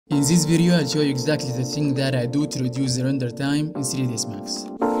In this video, I'll show you exactly the thing that I do to reduce the render time in 3dsmax.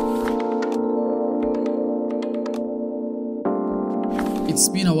 It's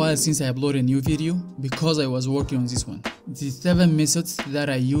been a while since I uploaded a new video because I was working on this one. The 7 methods that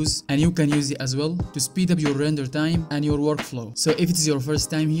I use, and you can use it as well to speed up your render time and your workflow. So if it is your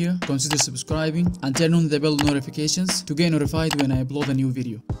first time here, consider subscribing and turn on the bell notifications to get notified when I upload a new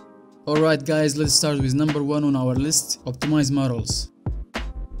video. Alright guys, let's start with number 1 on our list, optimize models.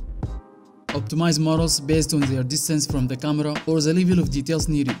 Optimize models based on their distance from the camera or the level of details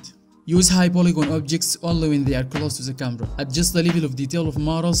needed. Use high polygon objects only when they are close to the camera. Adjust the level of detail of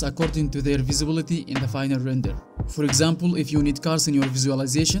models according to their visibility in the final render. For example, if you need cars in your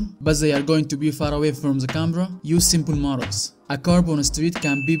visualization, but they are going to be far away from the camera, use simple models. A curb on a street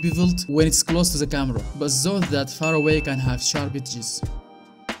can be beveled when it's close to the camera, but those that far away can have sharp edges.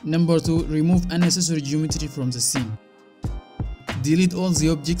 Number 2. Remove unnecessary geometry from the scene. Delete all the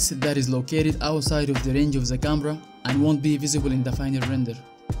objects that is located outside of the range of the camera and won't be visible in the final render.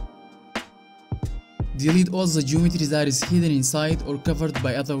 Delete all the geometry that is hidden inside or covered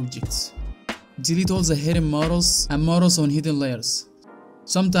by other objects. Delete all the hidden models and models on hidden layers.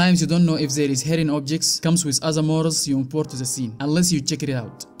 Sometimes you don't know if there is hidden objects comes with other models you import to the scene unless you check it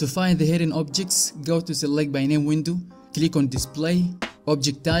out. To find the hidden objects, go to Select by Name window, click on Display,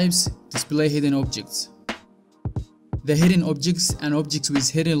 Object Types, Display Hidden Objects. The hidden objects and objects with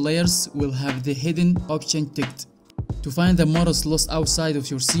hidden layers will have the hidden option ticked. To find the models lost outside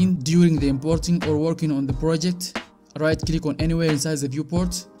of your scene during the importing or working on the project, right-click on anywhere inside the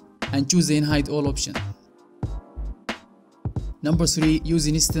viewport and choose the Hide All option. Number 3. Use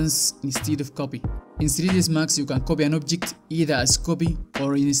instance instead of copy. In 3dsmax, you can copy an object either as copy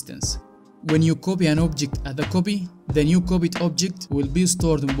or instance. When you copy an object as a copy, the new copied object will be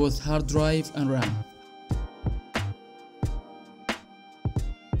stored on both hard drive and RAM.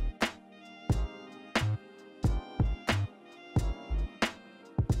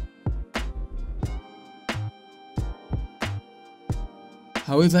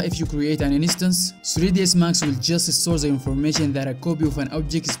 However, if you create an instance, 3dsmax will just store the information that a copy of an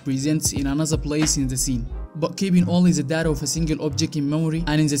object is present in another place in the scene, but keeping only the data of a single object in memory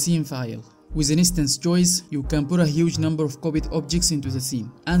and in the scene file. With an instance choice, you can put a huge number of copied objects into the scene,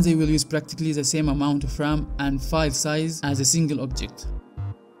 and they will use practically the same amount of RAM and file size as a single object.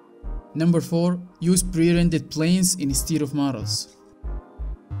 Number 4. Use pre-rendered planes instead of models.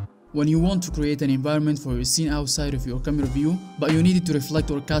 When you want to create an environment for your scene outside of your camera view, but you need it to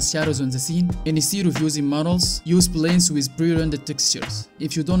reflect or cast shadows on the scene, instead of using models, use planes with pre-rendered textures.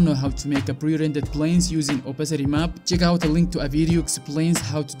 If you don't know how to make a pre-rendered planes using opacity map, check out a link to a video explains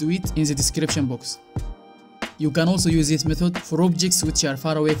how to do it in the description box. You can also use this method for objects which are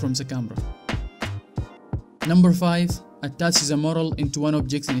far away from the camera. Number 5. Attach the model into one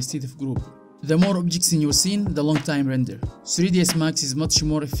object instead of group. The more objects in your scene, the long time render. 3dsmax is much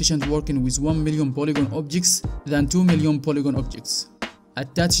more efficient working with 1 million polygon objects than 2 million polygon objects.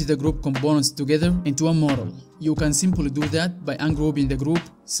 Attach the group components together into one model. You can simply do that by ungrouping the group,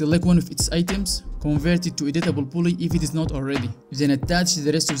 select one of its items, convert it to editable poly if it is not already, then attach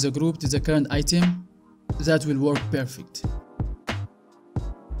the rest of the group to the current item. That will work perfect.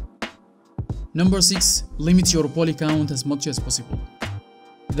 Number 6. Limit your poly count as much as possible.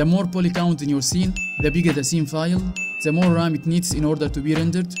 The more poly count in your scene, the bigger the scene file, the more RAM it needs in order to be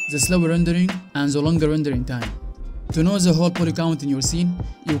rendered, the slower rendering, and the longer rendering time. To know the whole poly count in your scene,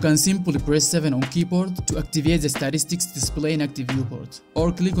 you can simply press 7 on keyboard to activate the statistics display in active viewport,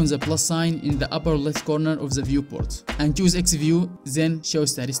 or click on the plus sign in the upper left corner of the viewport and choose X view, then show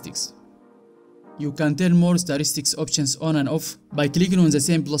statistics. You can turn more statistics options on and off by clicking on the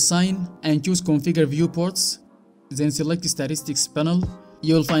same plus sign and choose configure viewports, then select statistics panel.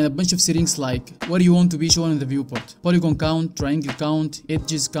 You will find a bunch of settings like what you want to be shown in the viewport, polygon count, triangle count,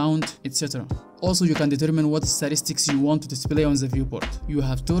 edges count, etc. Also, you can determine what statistics you want to display on the viewport. You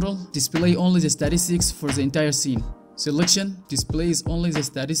have total, display only the statistics for the entire scene. Selection displays only the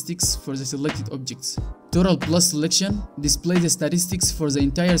statistics for the selected objects. Total plus selection displays the statistics for the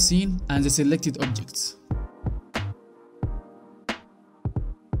entire scene and the selected objects.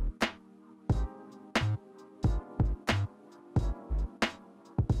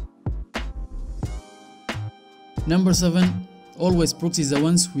 Number 7. Always proxy the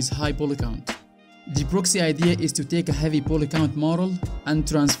ones with high poly count. The proxy idea is to take a heavy poly count model and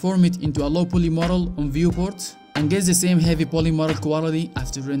transform it into a low poly model on viewport and get the same heavy poly model quality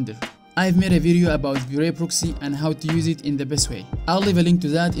after render. I've made a video about vray proxy and how to use it in the best way. I'll leave a link to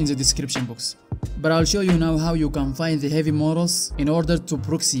that in the description box. But I'll show you now how you can find the heavy models in order to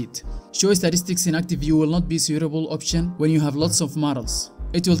proxy it. Show statistics in active view will not be a suitable option when you have lots of models.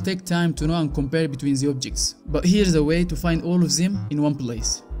 It will take time to know and compare between the objects, but here's a way to find all of them in one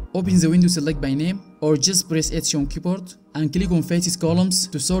place. Open the window, select by name, or just press H on keyboard and click on Faces columns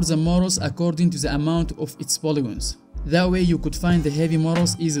to sort the models according to the amount of its polygons. That way you could find the heavy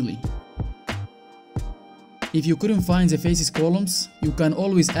models easily. If you couldn't find the Faces columns, you can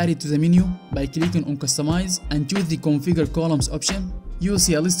always add it to the menu by clicking on Customize and choose the Configure Columns option. You will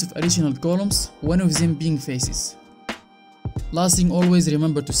see a list of additional columns, one of them being Faces. Last thing, always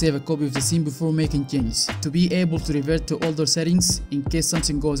remember to save a copy of the scene before making changes, to be able to revert to older settings in case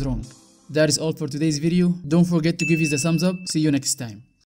something goes wrong. That is all for today's video. Don't forget to give it a thumbs up. See you next time.